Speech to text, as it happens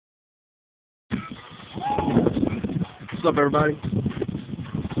What's up, everybody?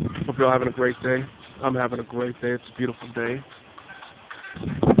 Hope you're all having a great day. I'm having a great day. It's a beautiful day.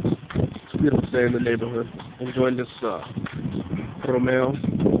 It's a beautiful day in the neighborhood. Enjoying this Romeo.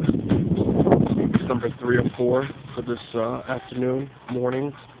 It's number 3 or 4 for this afternoon,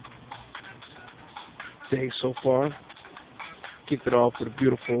 morning, day so far. Kicked it off with a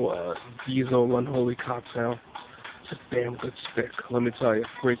beautiful diesel unholy cocktail. It's a damn good stick, let me tell you.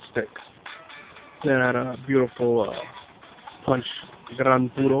 Great stick. Then I had a beautiful punch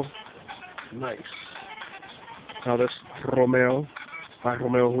Gran Puro. Nice. Now this Romeo by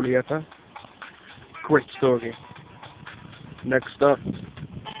Romeo Julieta. Great story. Next up,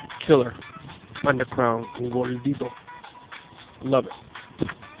 Killer Underground Gordito. Love it.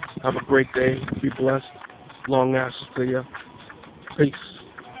 Have a great day. Be blessed. Long asses to you. Peace.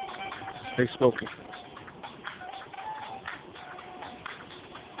 Stay smoking.